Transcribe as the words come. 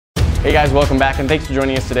Hey guys, welcome back and thanks for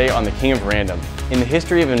joining us today on the King of Random. In the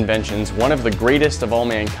history of inventions, one of the greatest of all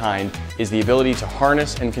mankind is the ability to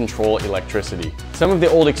harness and control electricity. Some of the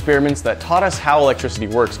old experiments that taught us how electricity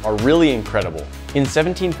works are really incredible. In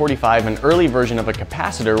 1745, an early version of a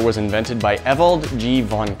capacitor was invented by Ewald G.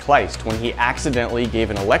 von Kleist when he accidentally gave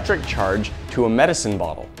an electric charge to a medicine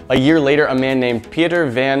bottle. A year later, a man named Peter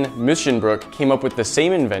van Musschenbroek came up with the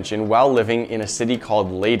same invention while living in a city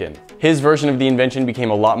called Leyden. His version of the invention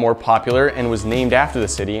became a lot more popular and was named after the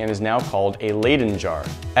city and is now called a Leyden jar.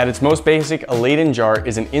 At its most basic, a Leyden jar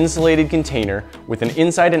is an insulated container with an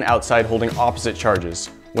inside and outside holding opposite charges.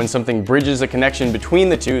 When something bridges a connection between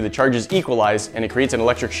the two, the charges equalize and it creates an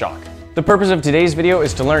electric shock. The purpose of today's video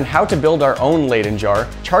is to learn how to build our own Leyden jar,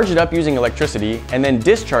 charge it up using electricity, and then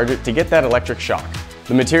discharge it to get that electric shock.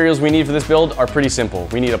 The materials we need for this build are pretty simple.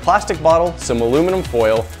 We need a plastic bottle, some aluminum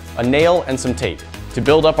foil, a nail, and some tape. To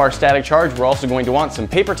build up our static charge, we're also going to want some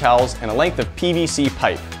paper towels and a length of PVC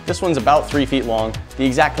pipe. This one's about 3 feet long. The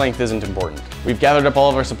exact length isn't important. We've gathered up all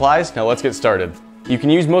of our supplies, now let's get started. You can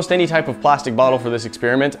use most any type of plastic bottle for this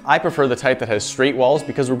experiment. I prefer the type that has straight walls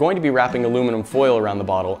because we're going to be wrapping aluminum foil around the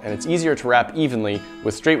bottle and it's easier to wrap evenly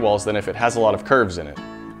with straight walls than if it has a lot of curves in it.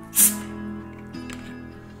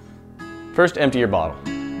 First, empty your bottle.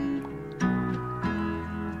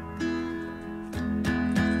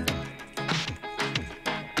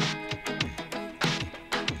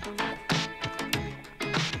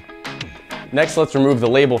 Next, let's remove the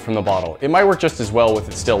label from the bottle. It might work just as well with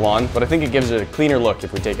it still on, but I think it gives it a cleaner look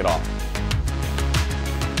if we take it off.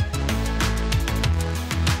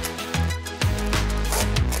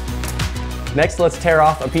 Next, let's tear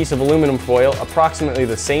off a piece of aluminum foil approximately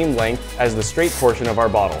the same length as the straight portion of our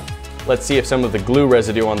bottle. Let's see if some of the glue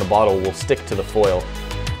residue on the bottle will stick to the foil.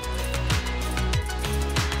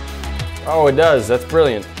 Oh, it does. That's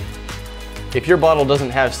brilliant. If your bottle doesn't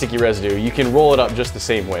have sticky residue, you can roll it up just the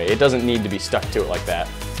same way. It doesn't need to be stuck to it like that.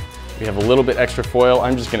 We have a little bit extra foil.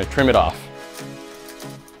 I'm just going to trim it off.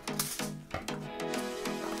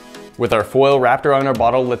 With our foil wrapped around our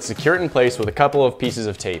bottle, let's secure it in place with a couple of pieces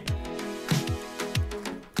of tape.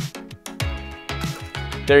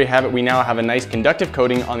 There you have it. We now have a nice conductive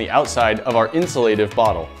coating on the outside of our insulative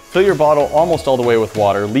bottle. Fill your bottle almost all the way with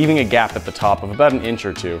water, leaving a gap at the top of about 1 inch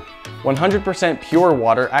or 2. 100% pure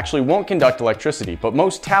water actually won't conduct electricity, but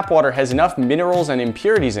most tap water has enough minerals and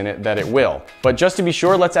impurities in it that it will. But just to be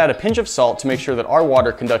sure, let's add a pinch of salt to make sure that our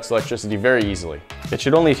water conducts electricity very easily. It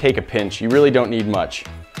should only take a pinch. You really don't need much.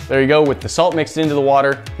 There you go. With the salt mixed into the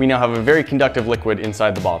water, we now have a very conductive liquid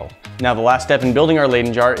inside the bottle. Now the last step in building our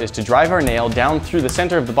Leyden jar is to drive our nail down through the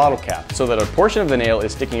center of the bottle cap so that a portion of the nail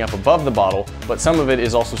is sticking up above the bottle, but some of it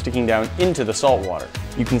is also sticking down into the salt water.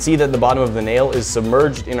 You can see that the bottom of the nail is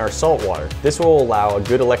submerged in our salt water. This will allow a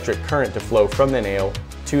good electric current to flow from the nail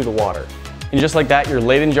to the water. And just like that, your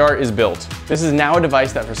Leyden jar is built. This is now a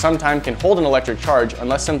device that for some time can hold an electric charge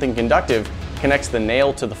unless something conductive connects the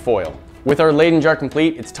nail to the foil. With our Leyden jar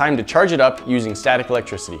complete, it's time to charge it up using static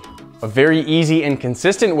electricity. A very easy and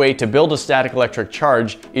consistent way to build a static electric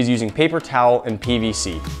charge is using paper towel and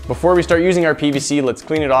PVC. Before we start using our PVC, let's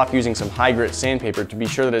clean it off using some high grit sandpaper to be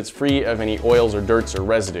sure that it's free of any oils or dirts or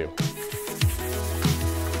residue.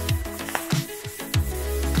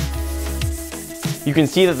 You can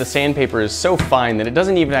see that the sandpaper is so fine that it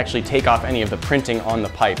doesn't even actually take off any of the printing on the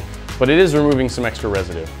pipe, but it is removing some extra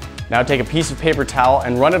residue. Now take a piece of paper towel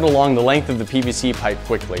and run it along the length of the PVC pipe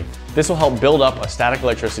quickly. This will help build up a static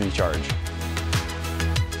electricity charge.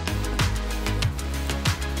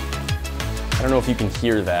 I don't know if you can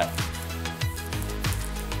hear that,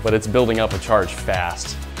 but it's building up a charge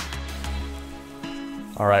fast.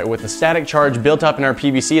 All right, with the static charge built up in our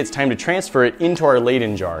PVC, it's time to transfer it into our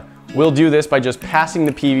Leyden jar. We'll do this by just passing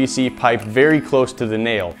the PVC pipe very close to the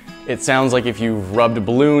nail. It sounds like if you've rubbed a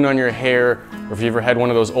balloon on your hair, or if you ever had one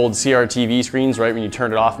of those old CRTV screens, right, when you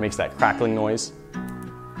turn it off, it makes that crackling noise.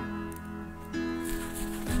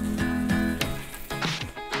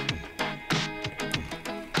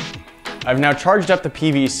 I've now charged up the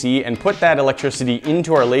PVC and put that electricity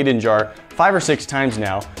into our Leyden jar 5 or 6 times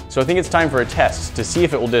now, so I think it's time for a test to see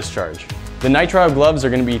if it will discharge. The nitrile gloves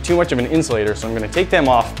are going to be too much of an insulator, so I'm going to take them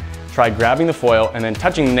off, try grabbing the foil, and then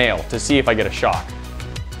touching the nail to see if I get a shock.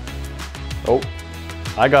 Oh,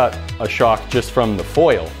 I got a shock just from the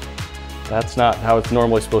foil. That's not how it's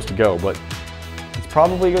normally supposed to go, but it's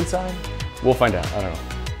probably a good sign. We'll find out, I don't know.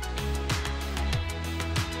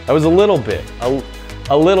 That was a little bit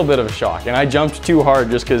of a shock, and I jumped too hard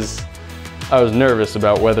just because I was nervous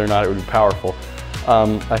about whether or not it would be powerful.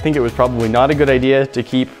 I think it was probably not a good idea to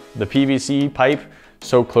keep the PVC pipe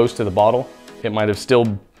so close to the bottle. It might have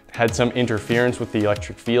still had some interference with the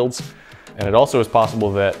electric fields. And it also is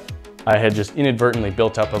possible that I had just inadvertently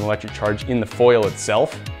built up an electric charge in the foil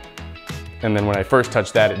itself. And then when I first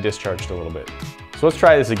touched that, it discharged a little bit. So let's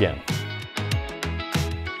try this again.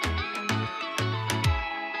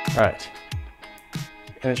 All right.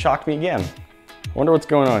 And it shocked me again. I wonder what's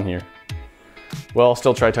going on here. Well, I'll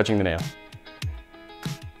still try touching the nail.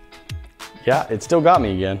 Yeah, it still got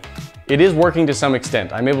me again. It is working to some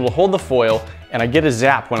extent. I'm able to hold the foil and I get a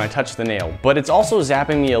zap when I touch the nail, but it's also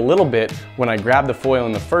zapping me a little bit when I grab the foil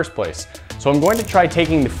in the first place. So I'm going to try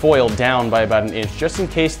taking the foil down by about 1 inch, just in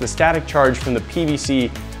case the static charge from the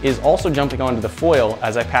PVC is also jumping onto the foil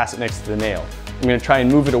as I pass it next to the nail. I'm going to try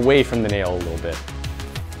and move it away from the nail a little bit.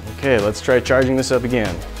 Okay, let's try charging this up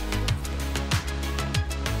again.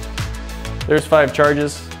 There's 5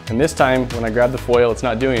 charges, and this time when I grab the foil, it's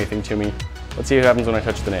not doing anything to me. Let's see what happens when I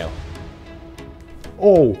touch the nail.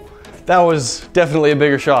 Oh, that was definitely a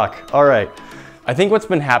bigger shock. All right. I think what's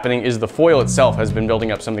been happening is the foil itself has been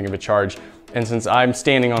building up something of a charge, and since I'm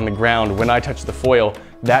standing on the ground, when I touch the foil,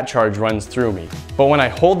 that charge runs through me. But when I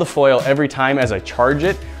hold the foil every time as I charge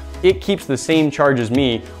it, it keeps the same charge as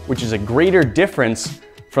me, which is a greater difference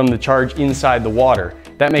from the charge inside the water.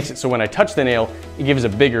 That makes it so when I touch the nail, it gives a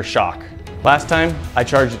bigger shock. Last time, I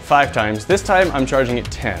charged it 5 times. This time, I'm charging it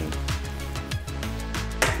 10.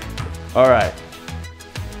 All right.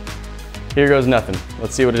 Here goes nothing.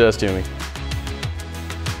 Let's see what it does to me.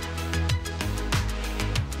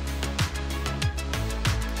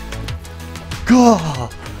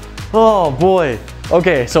 Oh boy.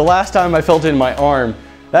 Okay, so last time I felt it in my arm.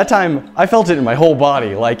 That time I felt it in my whole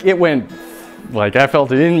body. Like it went, like I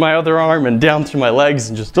felt it in my other arm and down through my legs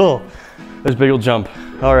and just, oh, there's a big old jump.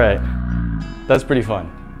 All right, that's pretty fun.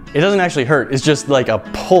 It doesn't actually hurt. It's just like a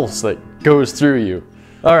pulse that goes through you.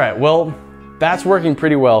 All right, well, that's working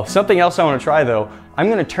pretty well. Something else I want to try though, I'm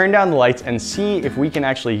going to turn down the lights and see if we can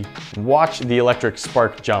actually watch the electric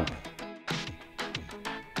spark jump.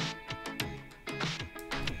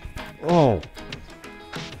 Oh,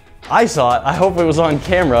 I saw it. I hope it was on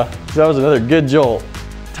camera, because that was another good jolt.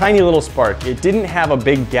 Tiny little spark. It didn't have a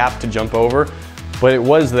big gap to jump over, but it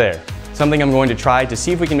was there. Something I'm going to try to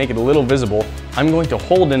see if we can make it a little visible. I'm going to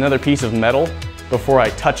hold another piece of metal before I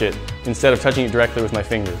touch it, instead of touching it directly with my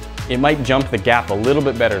finger. It might jump the gap a little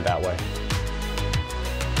bit better that way.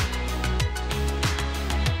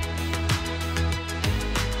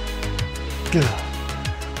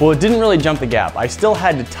 Well, it didn't really jump the gap. I still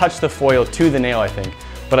had to touch the foil to the nail, I think,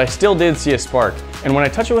 but I still did see a spark. And when I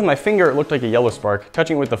touched it with my finger, it looked like a yellow spark.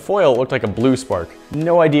 Touching it with the foil, it looked like a blue spark.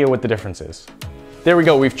 No idea what the difference is. There we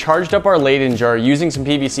go, we've charged up our Leyden jar using some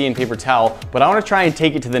PVC and paper towel, but I want to try and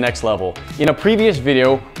take it to the next level. In a previous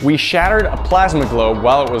video, we shattered a plasma globe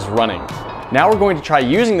while it was running. Now we're going to try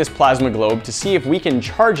using this plasma globe to see if we can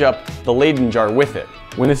charge up the Leyden jar with it.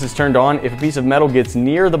 When this is turned on, if a piece of metal gets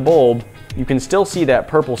near the bulb, you can still see that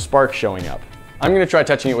purple spark showing up. I'm going to try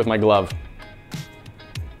touching it with my glove.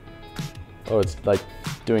 Oh, it's like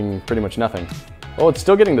doing pretty much nothing. Oh, it's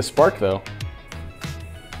still getting the spark though.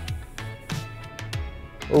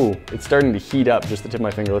 Oh, it's starting to heat up, just the tip of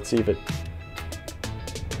my finger. Let's see if it...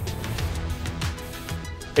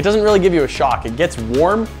 It doesn't really give you a shock. It gets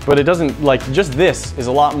warm, but it doesn't, like, just this is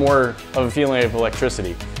a lot more of a feeling of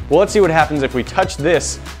electricity. Well, let's see what happens if we touch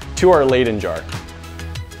this to our Leyden jar.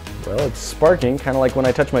 Well, it's sparking, kind of like when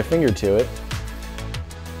I touch my finger to it.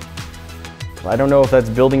 I don't know if that's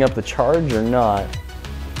building up the charge or not.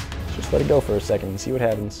 Let's just let it go for a second and see what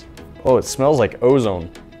happens. Oh, it smells like ozone.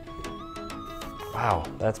 Wow,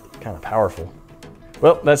 that's kind of powerful.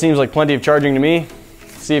 Well, that seems like plenty of charging to me.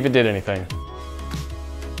 Let's see if it did anything.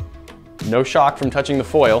 No shock from touching the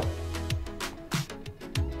foil.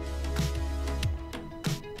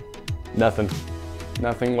 Nothing.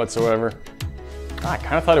 Nothing whatsoever. I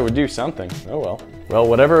kind of thought it would do something. Oh well. Well,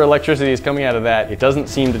 whatever electricity is coming out of that, it doesn't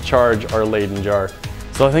seem to charge our Leyden jar.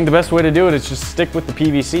 So I think the best way to do it is just stick with the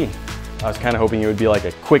PVC. I was kind of hoping it would be like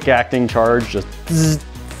a quick acting charge, just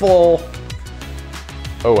full.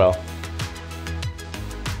 Oh well.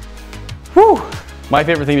 Whew. My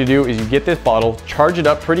favorite thing to do is you get this bottle, charge it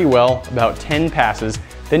up pretty well, about 10 passes,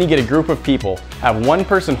 then you get a group of people. Have one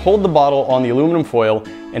person hold the bottle on the aluminum foil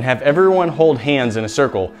and have everyone hold hands in a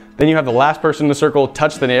circle. Then you have the last person in the circle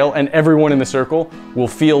touch the nail and everyone in the circle will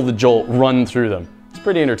feel the jolt run through them. It's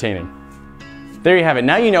pretty entertaining. There you have it.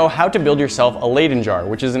 Now you know how to build yourself a Leyden jar,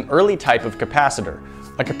 which is an early type of capacitor.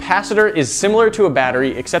 A capacitor is similar to a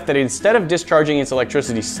battery, except that instead of discharging its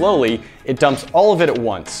electricity slowly, it dumps all of it at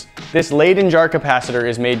once. This Leyden jar capacitor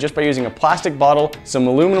is made just by using a plastic bottle, some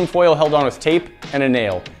aluminum foil held on with tape, and a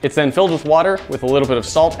nail. It's then filled with water with a little bit of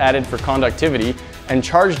salt added for conductivity, and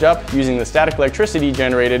charged up using the static electricity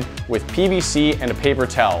generated with PVC and a paper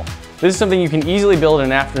towel. This is something you can easily build in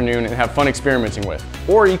an afternoon and have fun experimenting with.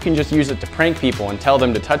 Or you can just use it to prank people and tell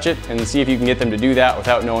them to touch it and see if you can get them to do that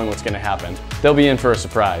without knowing what's going to happen. They'll be in for a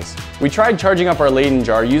surprise. We tried charging up our Leyden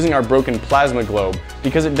jar using our broken plasma globe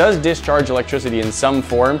because it does discharge electricity in some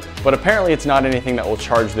form, but apparently it's not anything that will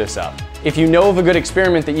charge this up. If you know of a good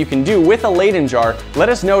experiment that you can do with a Leyden jar, let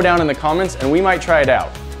us know down in the comments and we might try it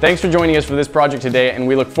out. Thanks for joining us for this project today, and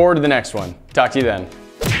we look forward to the next one. Talk to you then.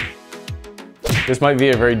 This might be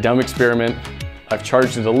a very dumb experiment. I've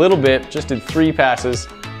charged it a little bit, just did 3 passes.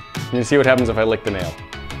 You see what happens if I lick the nail.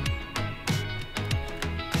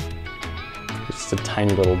 Just a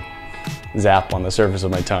tiny little zap on the surface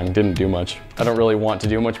of my tongue. Didn't do much. I don't really want to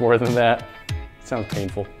do much more than that. It sounds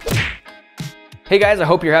painful. Hey guys, I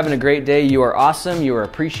hope you're having a great day. You are awesome, you are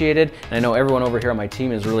appreciated, and I know everyone over here on my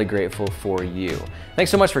team is really grateful for you.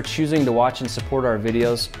 Thanks so much for choosing to watch and support our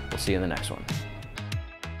videos. We'll see you in the next one.